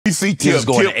You see, Tip is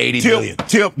going to 80 million.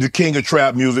 Tip, the king of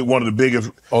trap music, one of the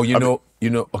biggest. Oh, you know.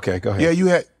 Okay, go ahead. Yeah, you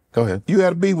had. Go ahead. You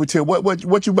had a beef with Tip. What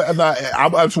you?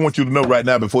 I just want you to know right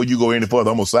now before you go any further,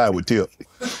 I'm gonna side with Tip.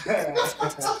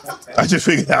 I just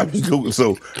figured I was doing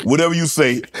so. Whatever you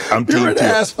say, I'm You're an Tip.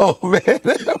 asshole, man.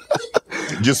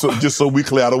 just so we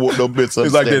clear, I don't want no bits.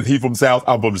 It's like this. He from South.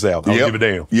 I'm from the South. I don't give a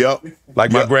damn. Yep.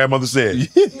 Like my grandmother said.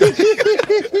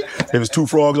 If it's two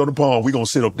frogs on the pond, we gonna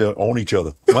sit up there on each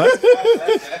other. What?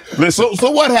 Listen.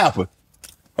 So what happened?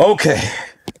 Okay.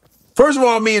 First of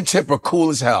all, me and Tip are cool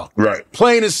as hell. Right.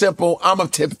 Plain and simple. I'm a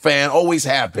Tip fan. Always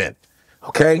have been.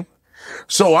 Okay.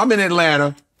 So I'm in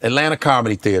Atlanta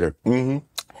Comedy Theater. Mm-hmm.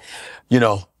 You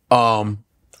know,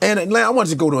 and Atlanta, I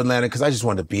wanted to go to Atlanta because I just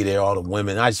wanted to be there. All the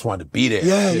women, I just wanted to be there.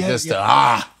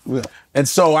 Yeah. And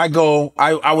so I go.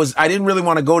 I didn't really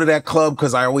want to go to that club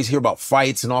because I always hear about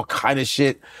fights and all kind of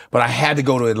shit. But I had to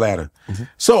go to Atlanta. Mm-hmm.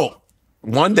 So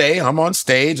one day I'm on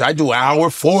stage. I do hour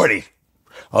 40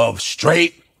 of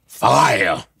straight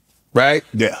fire, right?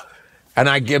 Yeah. And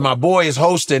I get my boy is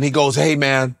hosting. He goes, "Hey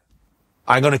man,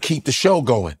 I'm gonna keep the show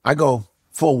going." I go,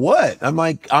 "For what?" I'm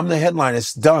like, "I'm the headline.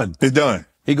 It's done. It's done."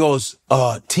 He goes,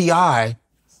 T.I.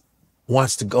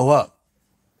 wants to go up.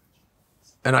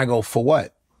 And I go, "For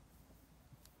what?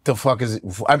 The fuck is it?"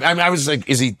 I was like,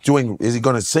 is he going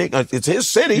to sing? It's his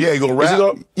city. Yeah, he going to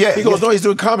rap. He goes, "No, he's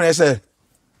doing comedy." I said,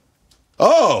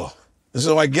 "Oh."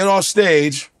 So I get off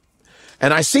stage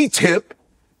and I see Tip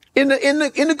in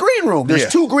the green room.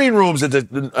 There's two green rooms at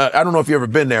the, I don't know if you've ever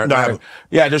been there. No.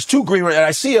 Yeah, there's two green rooms. And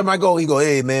I see him, he go,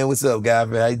 "Hey man, what's up,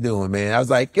 Godfrey? How you doing, man?" I was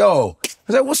like, "Yo."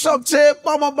 I said, "What's up, Tip?"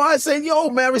 I said, "Yo,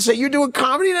 man." I said, "You're doing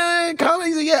comedy then?" Comedy?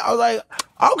 He said, "Yeah." I was like,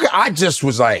 okay. I just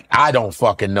was like, I don't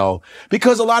fucking know.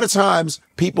 Because a lot of times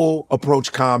people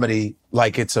approach comedy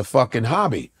like it's a fucking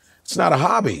hobby. It's not a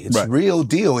hobby. It's real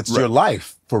deal. It's your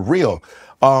life for real.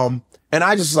 And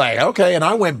I just like, okay. And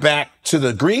I went back to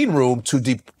the green room to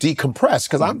decompress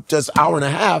because I'm just hour and a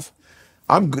half.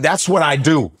 That's what I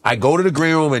do. I go to the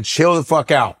green room and chill the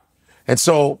fuck out. And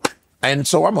so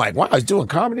I'm like, wow, he's doing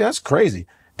comedy? That's crazy.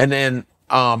 And then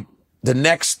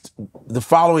the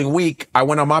following week, I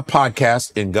went on my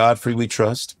podcast, In Godfrey We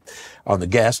Trust, on the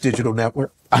Gas Digital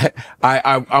Network.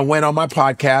 I went on my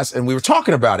podcast and we were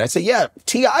talking about it. I said, yeah,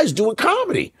 T.I. is doing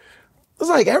comedy. I was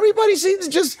like, everybody seems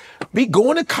to just be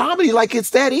going to comedy like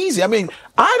it's that easy. I mean,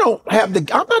 I'm not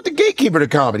the gatekeeper to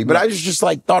comedy, but I just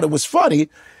like thought it was funny.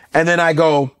 And then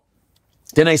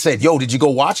then they said, "Yo, did you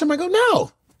go watch him?" I go,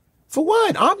 "No. For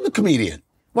what? I'm the comedian.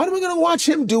 Why am I going to watch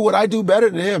him do what I do better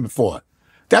than him for?"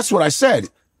 That's what I said.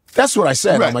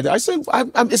 Right. I said,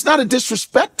 it's not a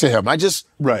disrespect to him. I just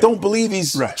don't believe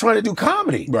he's trying to do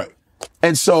comedy. Right.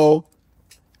 And so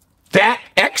that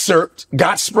excerpt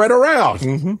got spread around.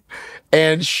 Mm-hmm.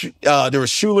 And there was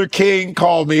Schuler King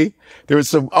called me. There was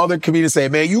some other comedians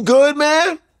saying, "Man, you good,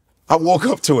 man?" I woke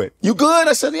up to it. "You good?"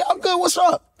 I said, "Yeah, I'm good. What's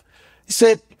up?" He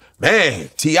said, "Man,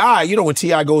 T.I., you know when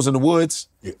T.I. goes in the woods?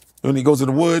 Yeah. When he goes in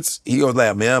the woods, he goes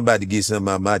like, "Man, I'm about to get something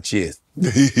out of my chest."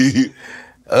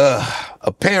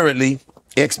 Apparently,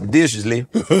 expeditiously,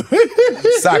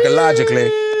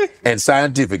 psychologically, and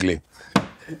scientifically,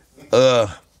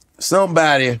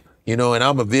 somebody, and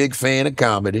I'm a big fan of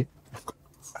comedy,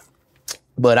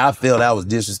 but I felt I was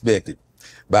disrespected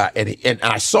and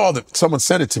I saw that someone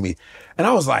sent it to me, and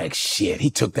I was like, shit, he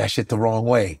took that shit the wrong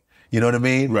way. You know what I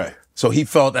mean? Right. So he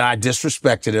felt that I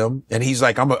disrespected him, and he's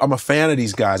like, I'm a fan of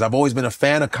these guys. I've always been a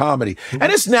fan of comedy. Mm-hmm.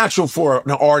 And it's natural for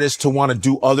an artist to want to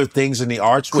do other things in the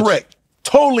arts. Correct.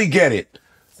 Totally get it.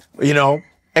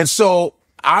 And so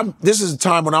this is the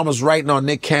time when I was writing on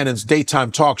Nick Cannon's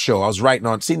daytime talk show. I was writing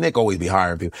on, Nick always be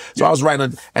hiring people. So I was writing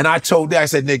on, and I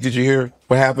said, "Nick, did you hear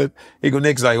what happened?"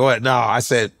 Nick's like, "What?" "No." I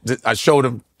said, I showed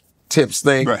him Tip's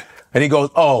thing. Right. And he goes,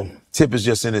 "Oh, Tip is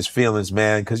just in his feelings,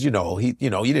 man. Cause you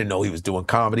didn't know he was doing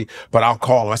comedy, but I'll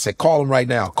call him." I said, "Call him right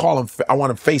now. Call him. I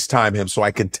want to FaceTime him so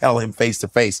I can tell him face to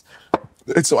face."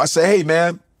 And so I said, "Hey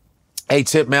man, hey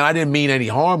Tip, man, I didn't mean any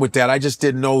harm with that. I just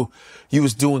didn't know you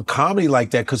was doing comedy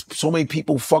like that. Cause so many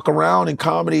people fuck around in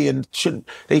comedy and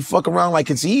they fuck around like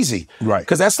it's easy." Right.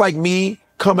 Cause that's like me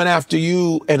coming after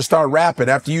you and start rapping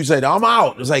after you said, "I'm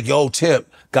out." It's like, "Yo, Tip,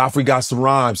 Godfrey got some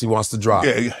rhymes he wants to drop."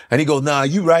 Yeah. And he goes, "Nah,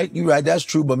 you right. That's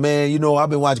true. But man, I've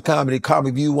been watching Comedy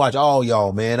View, watch all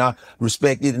y'all, man. I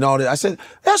respect it and all that." I said,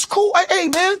 "That's cool. Hey,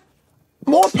 man,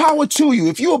 more power to you.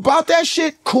 If you about that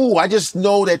shit, cool. I just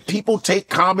know that people take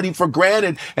comedy for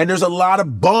granted and there's a lot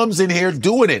of bums in here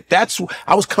doing it."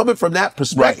 I was coming from that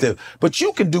perspective. Right. But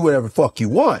you can do whatever the fuck you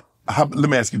want. Let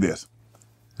me ask you this.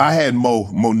 I had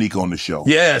Monique on the show.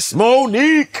 Yes,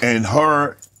 Monique. And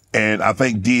her and I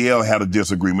think DL had a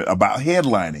disagreement about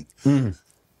headlining. Mm.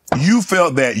 You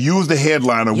felt that you was the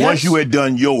headliner. Yes. Once you had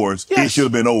done yours, Yes. it should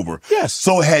have been over. Yes.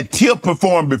 So had Tip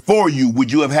performed before you,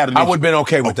 would you have had an I would have been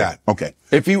okay with that. Okay.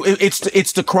 If you, it's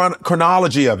the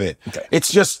chronology of it. Okay.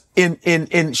 It's just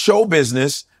in show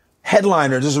business,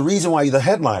 headliner. There's a reason why you're the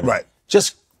headliner. Right.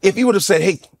 Just if you would have said,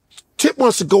 "Hey, Tip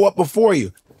wants to go up before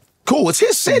you," cool. It's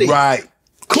his city. Right.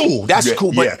 Cool. That's Yeah,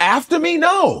 cool. But yeah. after me,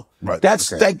 no. Right.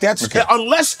 That's Okay. like that's Okay.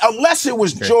 unless it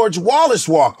was George Wallace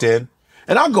walked in,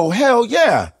 and I'll go, hell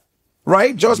yeah.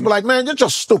 Right? George be like, man, you're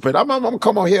just stupid. I'm gonna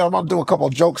come over here. I'm gonna do a couple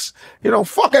of jokes. You know,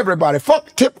 fuck everybody.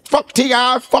 Fuck Tip. Fuck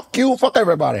T.I. Fuck you. Fuck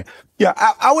everybody. Yeah,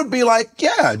 I would be like,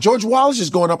 yeah, George Wallace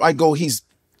is going up. I go, he's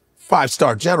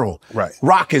 5-star general. Right.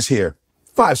 Rock is here.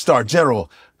 5-star general.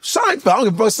 Seinfeld. I don't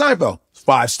give a fuck Seinfeld.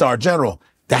 5-star general.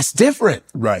 That's different.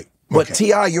 Right. But Okay.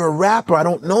 T.I., you're a rapper. I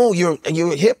don't know. You're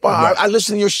hip hop. Right. I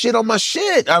listen to your shit on my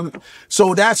shit.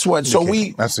 So that's what. So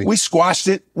Okay. I see. we squashed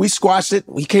it. We squashed it.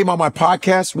 He came on my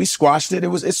podcast. We squashed it.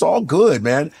 It's all good,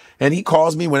 man. And he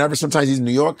calls me whenever. Sometimes he's in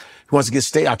New York. He wants to get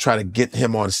stage. I try to get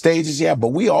him on stages. Yeah, but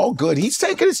we all good. He's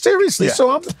taking it seriously. Yeah.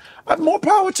 So I'm more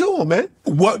power to him, man.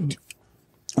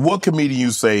 What comedian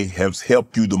you say has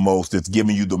helped you the most? That's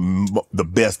given you the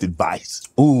best advice?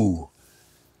 Ooh,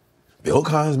 Bill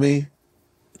Cosby,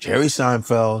 Jerry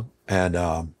Seinfeld, and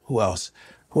who else?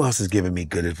 Who else has given me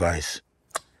good advice?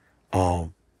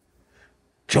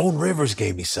 Joan Rivers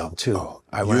gave me some too.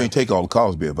 You ain't take all the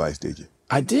Cosby advice, did you?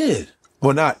 I did.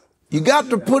 Well, not. You got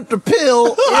to put the pill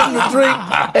in the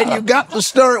drink, and you got to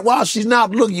stir it while she's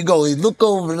not looking. You go, look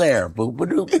over there. Boop,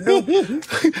 boop, boop,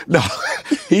 boop. No,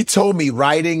 he told me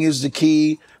writing is the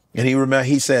key. And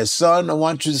he says, son, I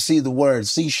want you to see the word.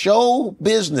 See, show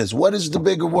business. What is the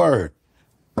bigger word?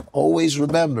 Always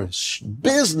remember,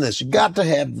 business. You got to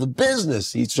have the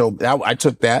business. I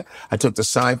took that. I took the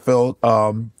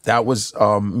Seinfeld. That was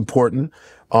important.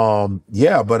 Spoke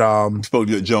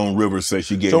to Joan Rivers, said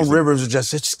she gave Joan Rivers was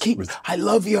just keep, I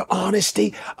love your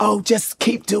honesty. Oh, just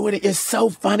keep doing it. You're so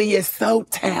funny. You're so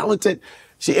talented.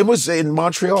 It was in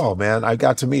Montreal, man. I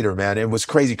got to meet her, man. It was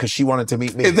crazy because she wanted to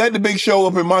meet me. Is that the big show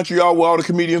up in Montreal where all the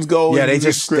comedians go? Yeah, they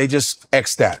just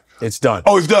X that. It's done.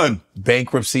 Oh, it's done.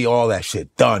 Bankruptcy, all that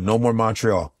shit. Done. No more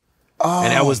Montreal. Oh.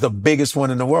 And that was the biggest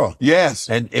one in the world. Yes.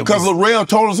 And because Lorel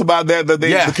told us about that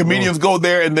the comedians go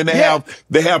there and then they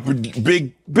have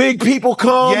big people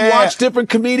come, watch different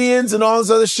comedians and all this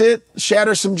other shit,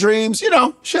 shatter some dreams,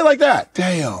 shit like that.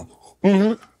 Damn.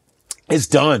 Mm-hmm. It's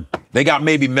done. They got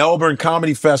maybe Melbourne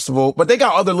Comedy Festival, but they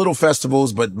got other little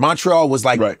festivals, but Montreal was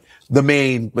like the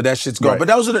main, but that shit's gone. Right.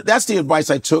 But that's the advice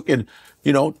I took. And,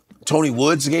 Tony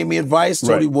Woods gave me advice.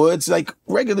 Tony Woods, like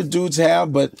regular dudes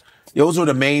have, but those were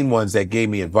the main ones that gave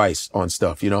me advice on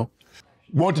stuff,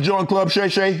 Want to join Club Shay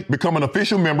Shay? Become an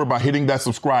official member by hitting that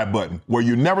subscribe button, where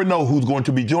you never know who's going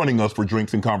to be joining us for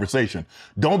drinks and conversation.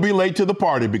 Don't be late to the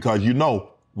party because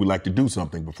we like to do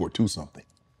something before 2 something.